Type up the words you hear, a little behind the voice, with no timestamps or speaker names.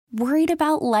Worried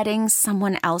about letting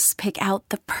someone else pick out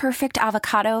the perfect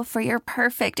avocado for your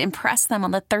perfect impress them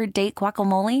on the third date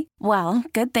guacamole? Well,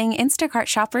 good thing Instacart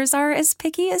shoppers are as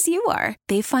picky as you are.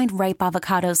 They find ripe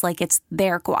avocados like it's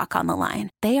their guac on the line.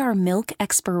 They are milk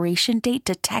expiration date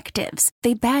detectives.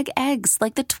 They bag eggs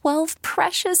like the 12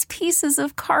 precious pieces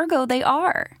of cargo they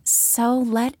are. So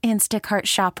let Instacart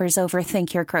shoppers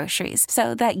overthink your groceries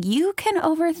so that you can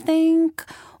overthink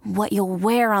what you'll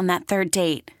wear on that third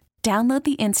date. Download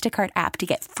the Instacart app to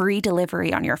get free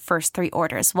delivery on your first 3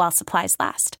 orders while supplies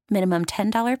last. Minimum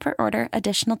 $10 per order.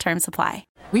 Additional terms apply.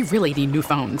 We really need new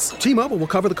phones. T-Mobile will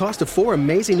cover the cost of 4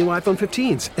 amazing new iPhone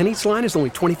 15s, and each line is only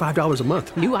 $25 a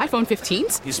month. New iPhone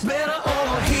 15s? It's better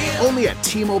over here. Only at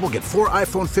T-Mobile, get 4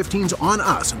 iPhone 15s on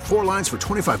us and 4 lines for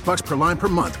 $25 per line per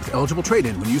month with eligible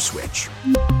trade-in when you switch.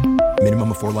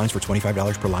 Minimum of 4 lines for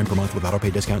 $25 per line per month with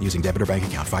autopay discount using debit or bank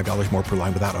account. $5 more per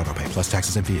line without autopay, plus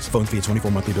taxes and fees. Phone fee at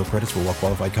 24 monthly bill credits for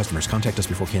well-qualified customers. Contact us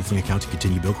before canceling account to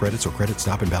continue bill credits or credit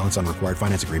stop and balance on required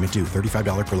finance agreement due.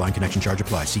 $35 per line connection charge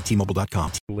applies. See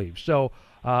T-Mobile.com. So,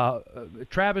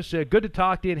 Travis, good to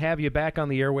talk to you and have you back on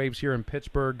the airwaves here in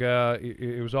Pittsburgh.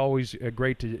 It was always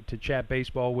great to chat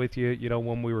baseball with you,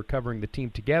 when we were covering the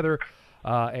team together,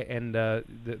 and the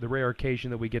rare occasion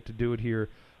that we get to do it here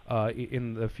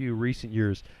in the few recent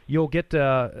years. You'll get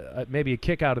maybe a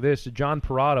kick out of this. John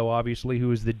Parado, obviously,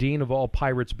 who is the dean of all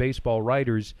Pirates baseball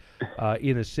writers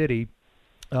in the city,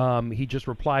 he just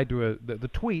replied to the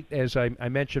tweet, as I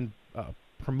mentioned,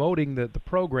 promoting the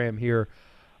program here,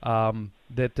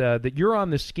 that you're on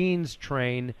the Skenes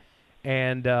train,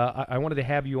 and I wanted to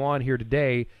have you on here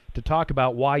today to talk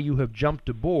about why you have jumped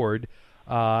aboard,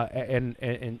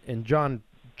 and John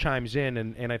chimes in,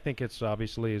 and I think it's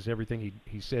obviously, as everything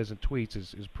he says and tweets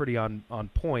is pretty on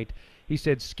point. He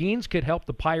said, Skenes could help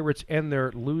the Pirates end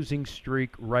their losing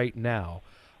streak right now.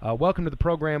 Welcome to the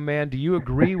program, man. Do you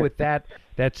agree with that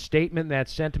statement, that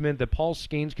sentiment, that Paul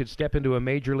Skenes could step into a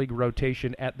major league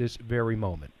rotation at this very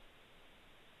moment?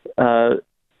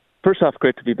 First off,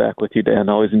 great to be back with you, Dan.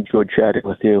 Always enjoyed chatting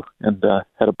with you, and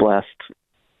had a blast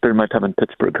during my time in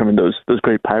Pittsburgh covering those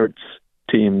great Pirates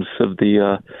teams of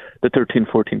the 13,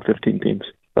 14, 15 teams.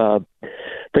 But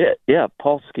yeah,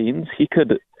 Paul Skenes, he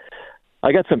could.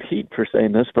 I got some heat for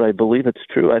saying this, but I believe it's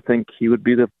true. I think he would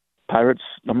be the Pirates'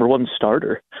 #1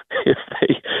 starter if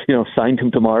they, signed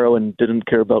him tomorrow and didn't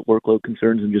care about workload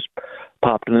concerns and just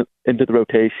popped into the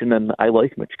rotation. And I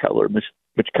like Mitch Keller.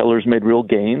 Mitch Keller's made real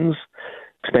gains,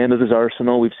 expanded his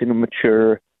arsenal. We've seen him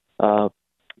mature. But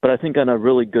I think on a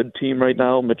really good team right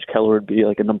now, Mitch Keller would be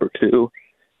like a #2.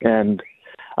 And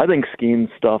I think Skenes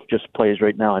stuff just plays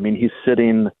right now. I mean, he's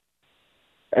sitting.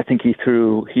 I think he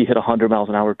hit 100 miles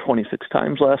an hour 26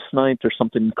 times last night or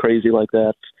something crazy like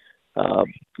that.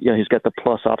 He's got the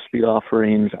plus off-speed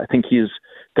offerings. I think he's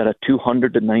got a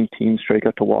 219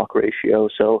 strikeout to walk ratio.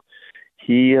 So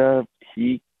he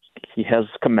has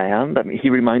command. I mean, he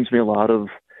reminds me a lot of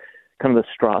kind of the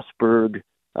Strasburg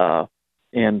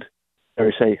and dare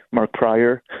I say Mark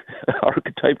Pryor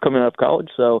archetype coming out of college.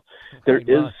 So there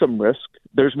is some risk.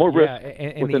 There's more risk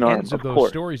and with an the arm, ends of those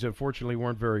stories, unfortunately,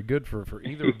 weren't very good for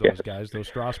either of those guys. Though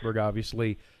Strasburg,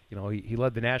 obviously, he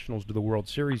led the Nationals to the World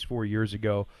Series 4 years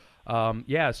ago. So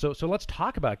let's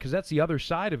talk about it, because that's the other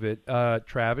side of it,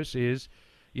 Travis, is,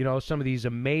 some of these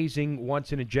amazing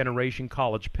once-in-a-generation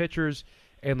college pitchers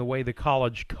and the way the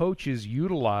college coaches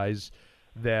utilize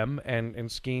them, and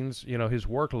Skenes, his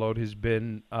workload has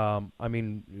been,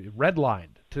 redlined,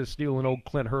 to steal an old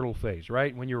Clint Hurdle phrase,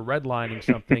 right? When you're redlining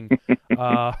something,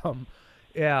 so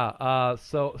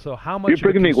how much? You're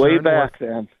bringing me way back,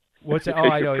 Dan. What's that? Oh,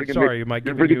 I know. Sorry, am I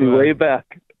you're giving bringing you me way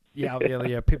back? Yeah.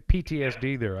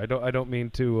 PTSD there. I don't mean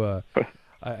to.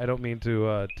 I don't mean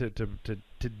to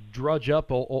drudge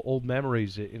up old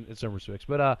memories in some respects,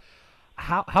 but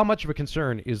how much of a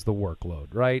concern is the workload,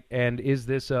 right? And is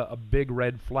this a big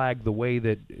red flag the way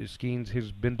that Skenes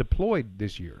has been deployed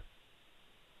this year?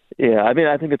 Yeah, I mean,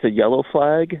 I think it's a yellow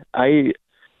flag. I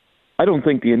don't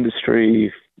think the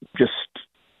industry just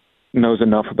knows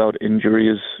enough about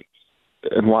injuries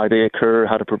and why they occur,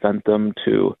 how to prevent them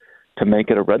to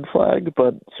make it a red flag.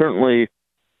 But certainly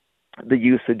the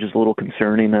usage is a little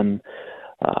concerning, and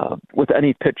with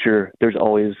any pitcher, there's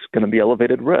always going to be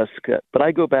elevated risk. But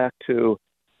I go back to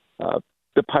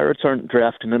the Pirates aren't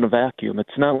drafting in a vacuum.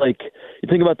 It's not like you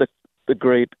think about the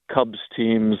great Cubs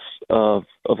teams of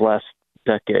last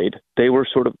decade. They were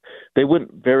they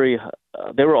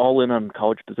were all in on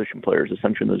college position players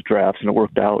essentially in those drafts, and it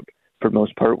worked out for the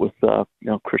most part with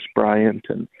Chris Bryant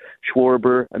and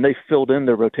Schwarber, and they filled in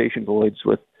their rotation voids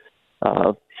with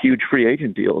huge free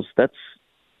agent deals. That's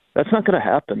That's not going to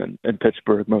happen in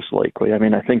Pittsburgh, most likely. I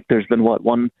mean, I think there's been,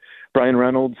 Brian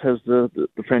Reynolds has the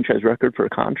franchise record for a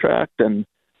contract, and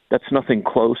that's nothing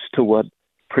close to what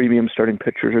premium starting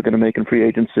pitchers are going to make in free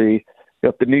agency.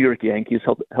 If the New York Yankees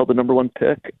held the number one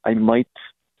pick, I might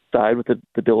side with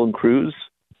the Dylan Cruz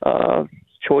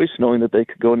choice, knowing that they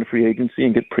could go into free agency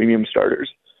and get premium starters.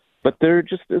 But there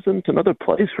just isn't another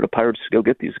place for the Pirates to go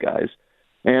get these guys.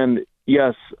 And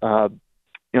yes,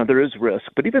 there is risk.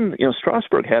 But even,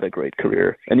 Strasburg had a great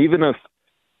career. And even if,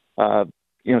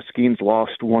 Skenes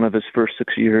lost one of his first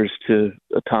 6 years to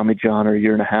a Tommy John or a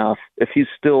year and a half, if he's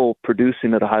still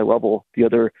producing at a high level the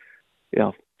other,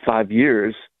 5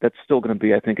 years, that's still going to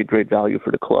be, I think, a great value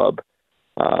for the club.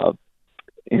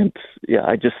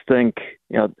 I just think,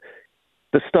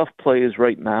 the stuff plays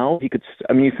right now.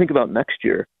 You think about next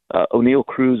year. O'Neal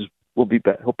Cruz will be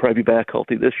back. He'll probably be back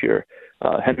healthy this year.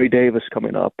 Henry Davis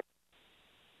coming up.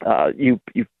 The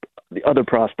other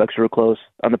prospects are close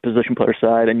on the position player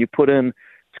side, and you put in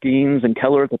Skenes and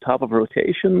Keller at the top of a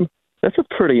rotation. That's a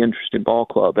pretty interesting ball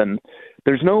club, and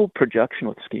there's no projection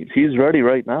with Skenes. He's ready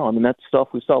right now. I mean, that stuff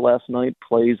we saw last night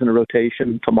plays in a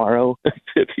rotation tomorrow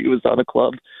if he was on a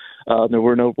club. There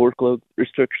were no workload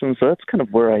restrictions, so that's kind of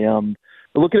where I am.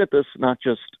 But looking at this not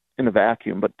just in a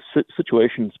vacuum, but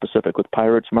situation specific with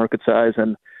Pirates market size,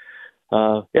 and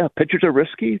pitchers are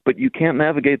risky, but you can't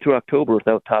navigate through October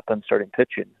without top-end starting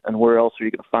pitching, and where else are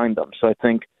you going to find them? So I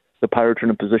think the Pirates are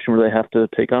in a position where they have to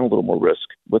take on a little more risk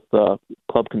with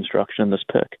club construction in this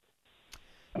pick.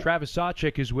 Travis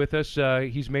Sawchik is with us.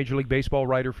 He's Major League Baseball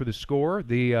writer for The Score,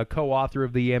 the co-author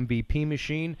of the MVP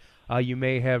Machine. You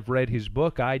may have read his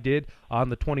book. I did, on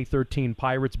the 2013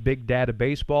 Pirates, Big Data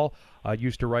Baseball.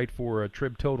 Used to write for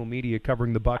Trib Total Media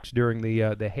covering the Bucks during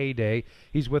the heyday.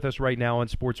 He's with us right now on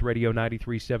Sports Radio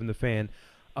 93.7 The Fan.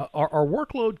 Are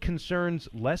workload concerns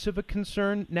less of a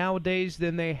concern nowadays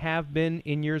than they have been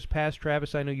in years past,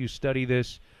 Travis? I know you study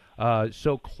this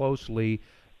so closely,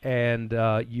 and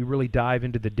you really dive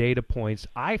into the data points.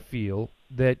 I feel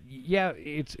that,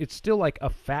 it's still like a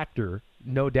factor,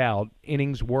 no doubt,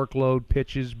 innings, workload,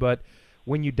 pitches, but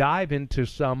when you dive into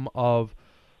some of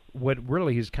what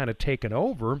really has kind of taken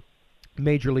over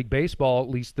Major League Baseball, at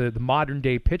least the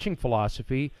modern-day pitching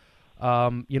philosophy,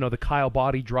 the Kyle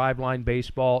Boddy driveline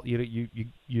baseball,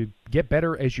 you get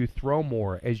better as you throw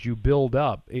more, as you build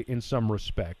up in some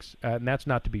respects. And that's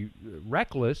not to be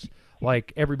reckless,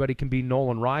 like everybody can be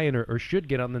Nolan Ryan or should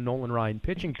get on the Nolan Ryan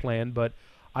pitching plan, but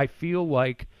I feel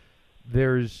like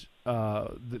there's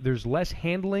less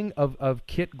handling of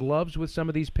kit gloves with some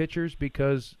of these pitchers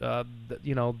because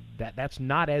that's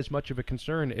not as much of a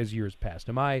concern as years past.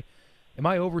 Am I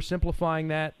oversimplifying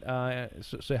that?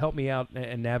 So help me out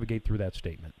and navigate through that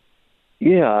statement.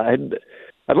 Yeah,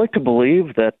 I'd like to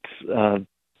believe that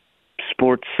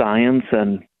sports science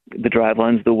and the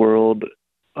drivelines of the world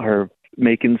are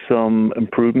making some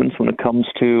improvements when it comes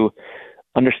to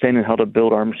understanding how to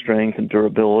build arm strength and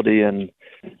durability, and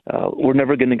we're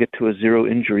never going to get to a zero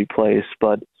injury place,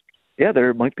 but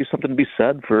there might be something to be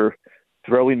said for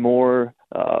throwing more,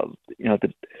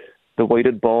 the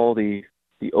weighted ball, the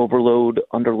overload,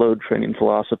 underload training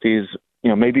philosophies.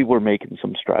 Maybe we're making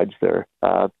some strides there.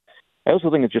 I also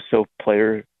think it's just so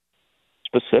player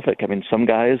specific. I mean, some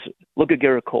guys, look at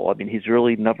Garrett Cole. I mean, he's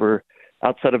really never,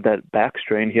 outside of that back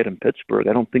strain he had in Pittsburgh,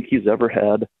 I don't think he's ever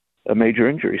had a major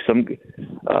injury. Some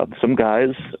guys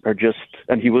are just,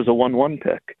 and he was a 1-1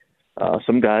 pick.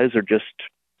 Some guys are just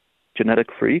genetic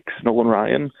freaks. Nolan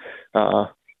Ryan,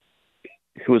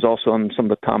 who was also on some of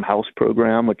the Tom House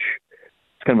program, which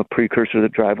is kind of a precursor to the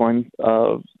driveline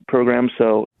program.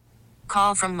 So,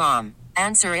 call from mom.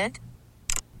 Answer it.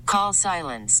 Call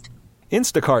silenced.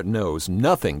 Instacart knows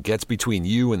nothing gets between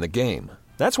you and the game.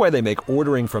 That's why they make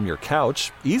ordering from your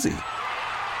couch easy.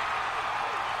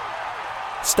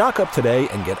 Stock up today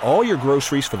and get all your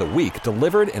groceries for the week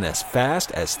delivered in as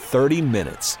fast as 30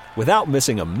 minutes without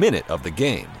missing a minute of the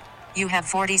game. You have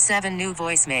 47 new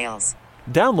voicemails.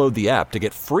 Download the app to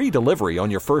get free delivery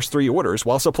on your first 3 orders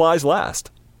while supplies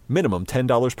last. Minimum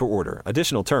 $10 per order.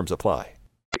 Additional terms apply.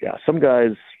 Yeah, some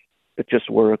guys, it just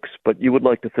works, but you would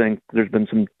like to think there's been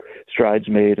some strides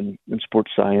made in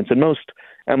sports science, and most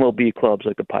MLB clubs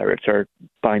like the Pirates are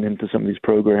buying into some of these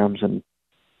programs and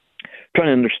trying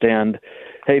to understand,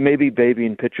 hey, maybe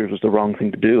babying pitchers was the wrong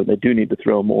thing to do, and they do need to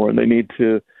throw more, and they need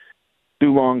to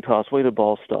do long toss, weighted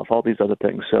ball stuff, all these other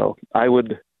things. So I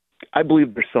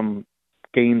believe there's some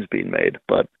gains being made,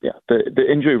 but the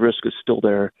injury risk is still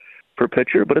there for a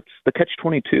pitcher, but it's the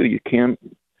catch-22. You can't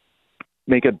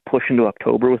make a push into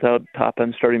October without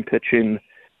top-end starting pitching.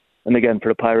 And again, for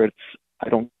the Pirates,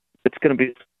 it's going to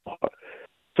be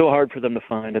so so hard for them to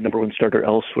find a number one starter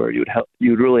elsewhere.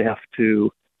 You'd really have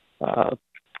to.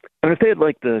 If they had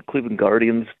like the Cleveland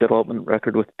Guardians development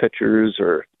record with pitchers,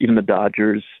 or even the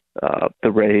Dodgers,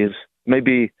 the Rays,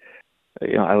 maybe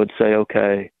I would say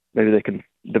okay, maybe they can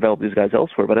develop these guys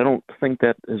elsewhere. But I don't think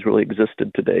that has really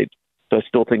existed to date. So I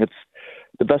still think it's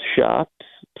the best shot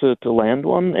to land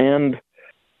one. And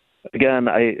again,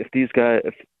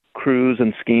 if Cruz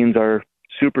and Skenes are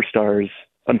superstars,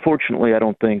 unfortunately, I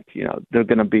don't think they're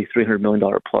going to be $300 million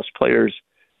plus players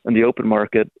in the open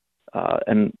market.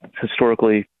 And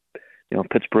historically,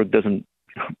 Pittsburgh doesn't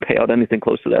pay out anything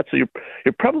close to that. So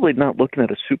you're probably not looking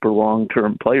at a super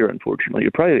long-term player. Unfortunately,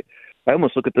 I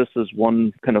almost look at this as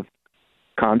one kind of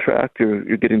contract.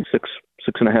 You're getting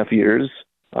 6.5 years.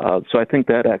 So I think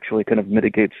that actually kind of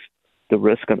mitigates the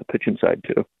risk on the pitching side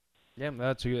too. Yeah,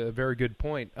 that's a very good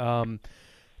point.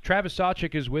 Travis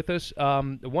Sawchik is with us.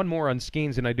 One more on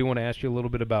Skenes, and I do want to ask you a little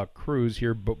bit about Cruz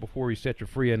here, but before we set you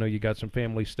free, I know you got some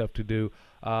family stuff to do.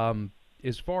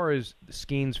 As far as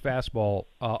Skenes' fastball,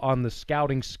 on the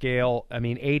scouting scale,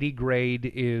 80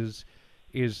 grade is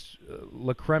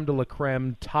la creme de la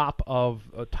creme, top of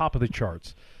the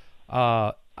charts.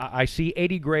 I see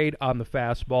 80 grade on the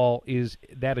fastball. Is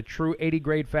that a true 80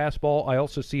 grade fastball? I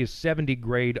also see a 70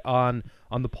 grade on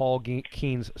the Paul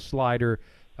Skenes slider.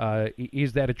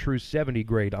 Is that a true 70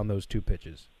 grade on those two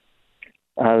pitches?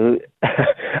 I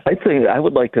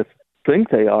would like to think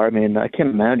they are. I can't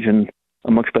imagine a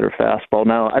much better fastball.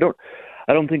 Now, I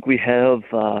don't think we have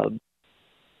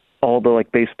all the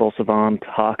baseball savant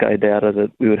Hawkeye data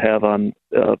that we would have on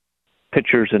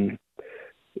pitchers in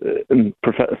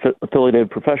affiliated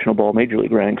professional ball, major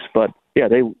league ranks. But yeah,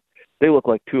 they look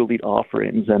like two elite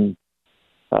offerings, and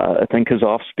I think his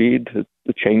off speed,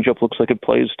 the changeup looks like it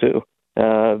plays too.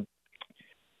 And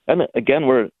again,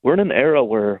 we're in an era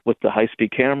where with the high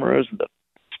speed cameras, and the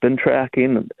spin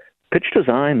tracking, and pitch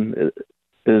design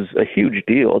is a huge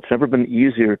deal. It's never been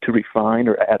easier to refine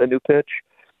or add a new pitch.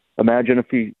 Imagine if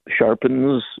he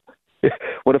sharpens.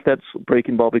 What if that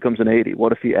breaking ball becomes an 80?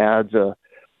 What if he adds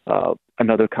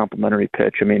another complementary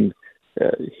pitch?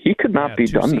 He could not be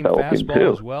done developing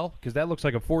too. As well, because that looks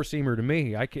like a four-seamer to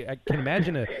me. I can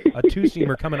imagine a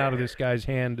two-seamer coming out of this guy's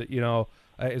hand,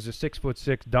 as a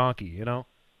 6'6" donkey,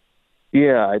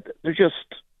 Yeah,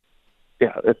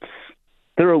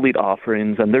 they're elite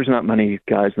offerings, and there's not many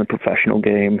guys in the professional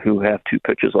game who have two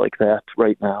pitches like that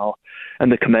right now.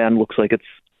 And the command looks like it's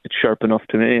sharp enough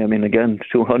to me. Again,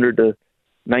 200 to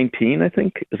 19, I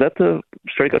think. Is that the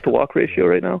strikeout to walk ratio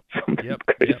right now? Something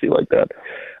crazy like that.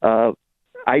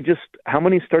 How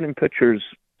many starting pitchers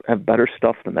have better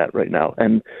stuff than that right now?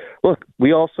 And look,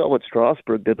 we all saw what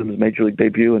Strasburg did in his major league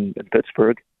debut in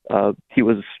Pittsburgh. He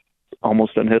was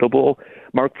almost unhittable.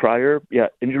 Mark Pryor,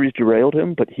 injuries derailed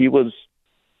him, but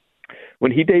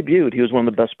when he debuted, he was one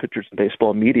of the best pitchers in baseball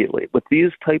immediately. With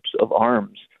these types of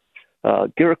arms,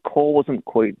 Garrett Cole wasn't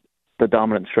quite the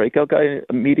dominant strikeout guy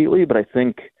immediately, but I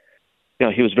think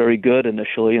he was very good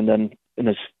initially, and then in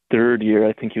his third year,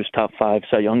 I think he was top 5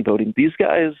 Cy Young voting. These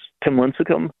guys, Tim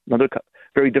Lincecum, another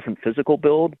very different physical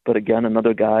build, but again,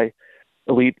 another guy,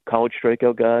 elite college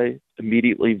strikeout guy,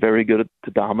 immediately very good at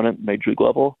the dominant major league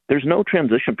level. There's no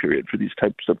transition period for these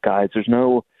types of guys.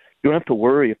 You don't have to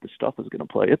worry if the stuff is going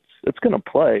to play. It's going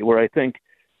to play, where I think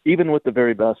even with the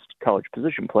very best college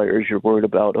position players, you're worried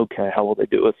about, okay, how will they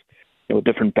do with a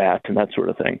different bat and that sort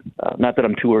of thing. Not that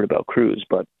I'm too worried about Cruz,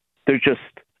 but there's just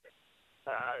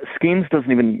Skenes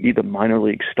doesn't even need a minor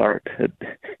league start.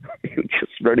 He's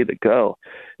just ready to go.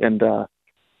 And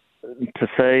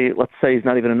let's say he's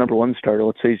not even a number one starter.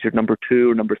 Let's say he's your number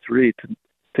 2 or number 3.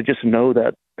 To just know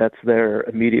that that's there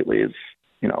immediately is,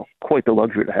 quite the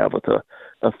luxury to have with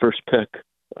a first pick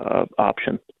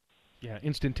option. Yeah,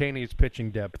 instantaneous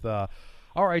pitching depth.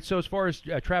 All right, so as far as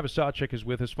Travis Sawchik is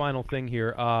with his final thing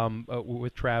here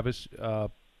with Travis,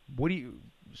 what do you?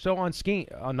 So on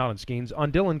Skenes,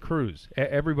 on Dylan Cruz,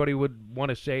 everybody would want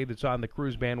to say that's on the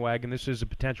Cruz bandwagon. This is a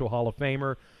potential Hall of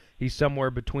Famer. He's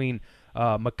somewhere between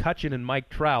McCutchen and Mike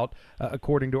Trout,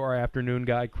 according to our afternoon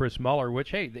guy Chris Muller.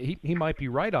 Which he might be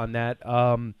right on that.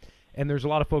 And there's a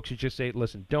lot of folks who just say,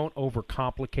 listen, don't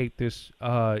overcomplicate this.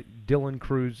 Dylan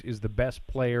Cruz is the best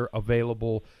player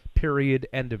available, period,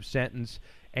 end of sentence.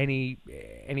 Any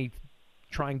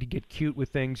trying to get cute with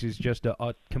things is just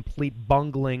a complete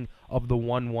bungling of the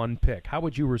 1-1 pick. How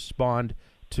would you respond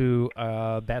to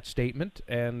that statement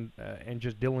and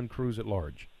just Dylan Cruz at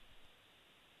large?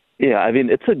 Yeah,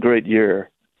 it's a great year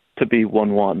to be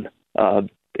 1-1.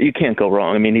 You can't go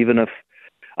wrong. Even if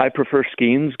I prefer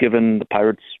Skenes, given the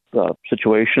Pirates'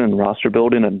 situation and roster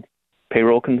building and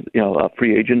payroll,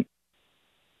 free agent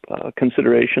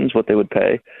considerations, what they would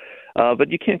pay. But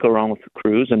you can't go wrong with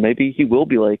Cruz, and maybe he will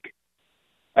be like,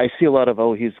 I see a lot of,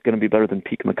 he's going to be better than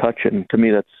Pete McCutchen. To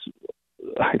me,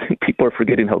 I think people are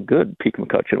forgetting how good Pete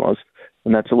McCutchen was,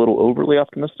 and that's a little overly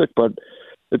optimistic, but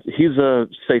he's a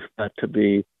safe bet to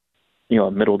be, a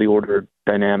middle-of-the-order,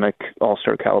 dynamic,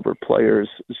 all-star caliber player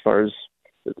as far as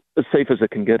safe as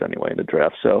it can get anyway in the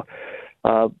draft. So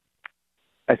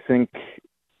I think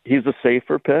he's a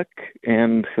safer pick,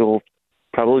 and he'll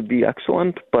probably be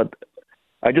excellent, but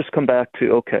I just come back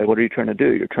to, okay, what are you trying to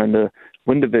do? You're trying to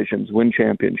win divisions, win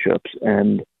championships,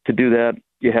 and to do that,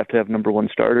 you have to have number one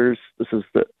starters. This is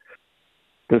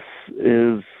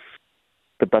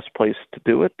the best place to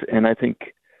do it, and I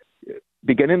think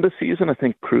beginning the season, I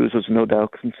think Cruz was no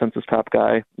doubt consensus top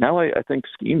guy. Now I think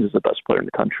Skenes is the best player in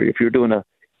the country. If you're doing a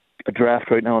draft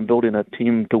right now and building a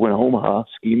team to win Omaha,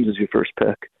 Skenes is your first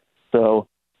pick. So,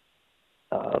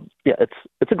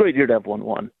 it's a great year to have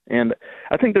 1-1. And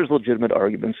I think there's legitimate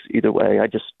arguments either way. I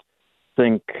just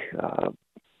think,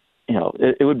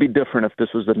 it would be different if this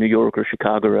was the New York or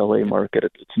Chicago or LA market.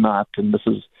 It's not. And this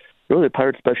is really the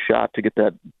Pirates' best shot to get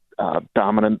that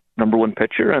dominant number one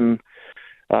pitcher. And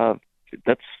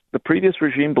that's the previous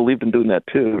regime believed in doing that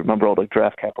too. Remember all the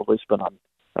draft capital they spent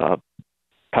on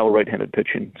power right-handed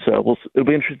pitching. So it'll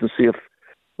be interesting to see if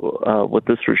what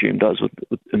this regime does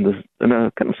in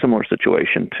a kind of similar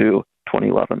situation to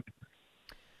 2011.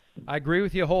 I agree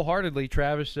with you wholeheartedly,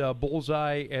 Travis.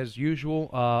 Bullseye as usual.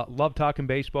 Love talking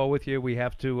baseball with you. We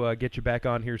have to get you back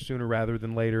on here sooner rather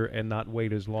than later and not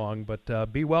wait as long.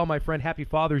 But be well, my friend. Happy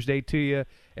Father's Day to you,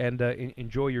 and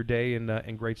enjoy your day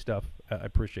and great stuff. I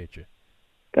appreciate you.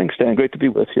 Thanks, Dan. Great to be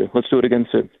with you. Let's do it again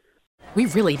soon. We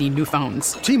really need new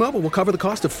phones. T-Mobile will cover the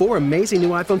cost of 4 amazing new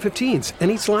iPhone 15s,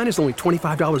 and each line is only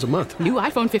 $25 a month. New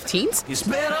iPhone 15s? It's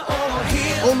better over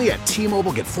here. Only at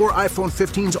T-Mobile, get 4 iPhone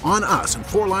 15s on us and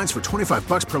 4 lines for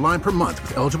 $25 per line per month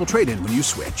with eligible trade-in when you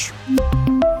switch.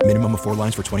 Minimum of 4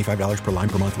 lines for $25 per line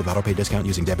per month with autopay discount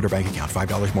using debit or bank account.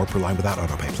 $5 more per line without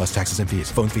autopay, plus taxes and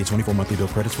fees. Phone fee at 24 monthly bill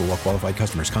credits for well-qualified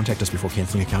customers. Contact us before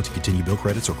canceling account to continue bill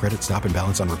credits or credit stop and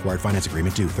balance on required finance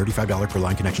agreement due. $35 per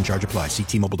line connection charge applies. See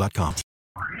T-Mobile.com.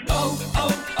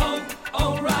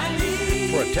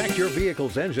 O'Reilly. Protect your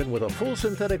vehicle's engine with a full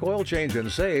synthetic oil change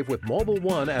and save with Mobile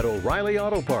One at O'Reilly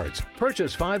Auto Parts.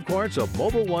 Purchase 5 quarts of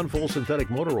Mobile One full synthetic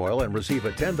motor oil and receive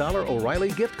a $10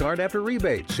 O'Reilly gift card after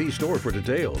rebate. See store for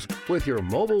details. With your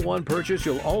Mobile One purchase,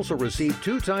 you'll also receive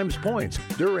 2 times points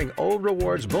during O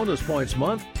Rewards Bonus Points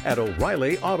Month at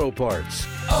O'Reilly Auto Parts.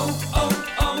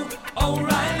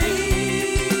 O'Reilly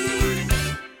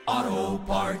Auto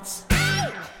Parts.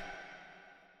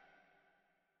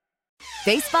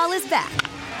 Baseball is back,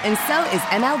 and so is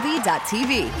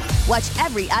MLB.tv. Watch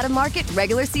every out-of-market,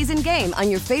 regular season game on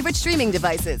your favorite streaming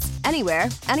devices, anywhere,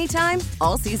 anytime,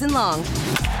 all season long.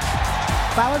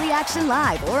 Follow the action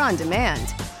live or on demand.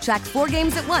 Track 4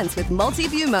 games at once with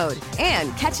multi-view mode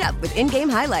and catch up with in-game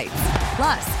highlights.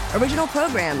 Plus, original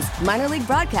programs, minor league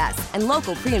broadcasts, and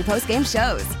local pre- and post-game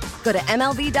shows. Go to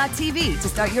MLB.tv to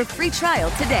start your free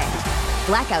trial today.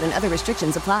 Blackout and other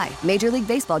restrictions apply. Major League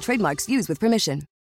Baseball trademarks used with permission.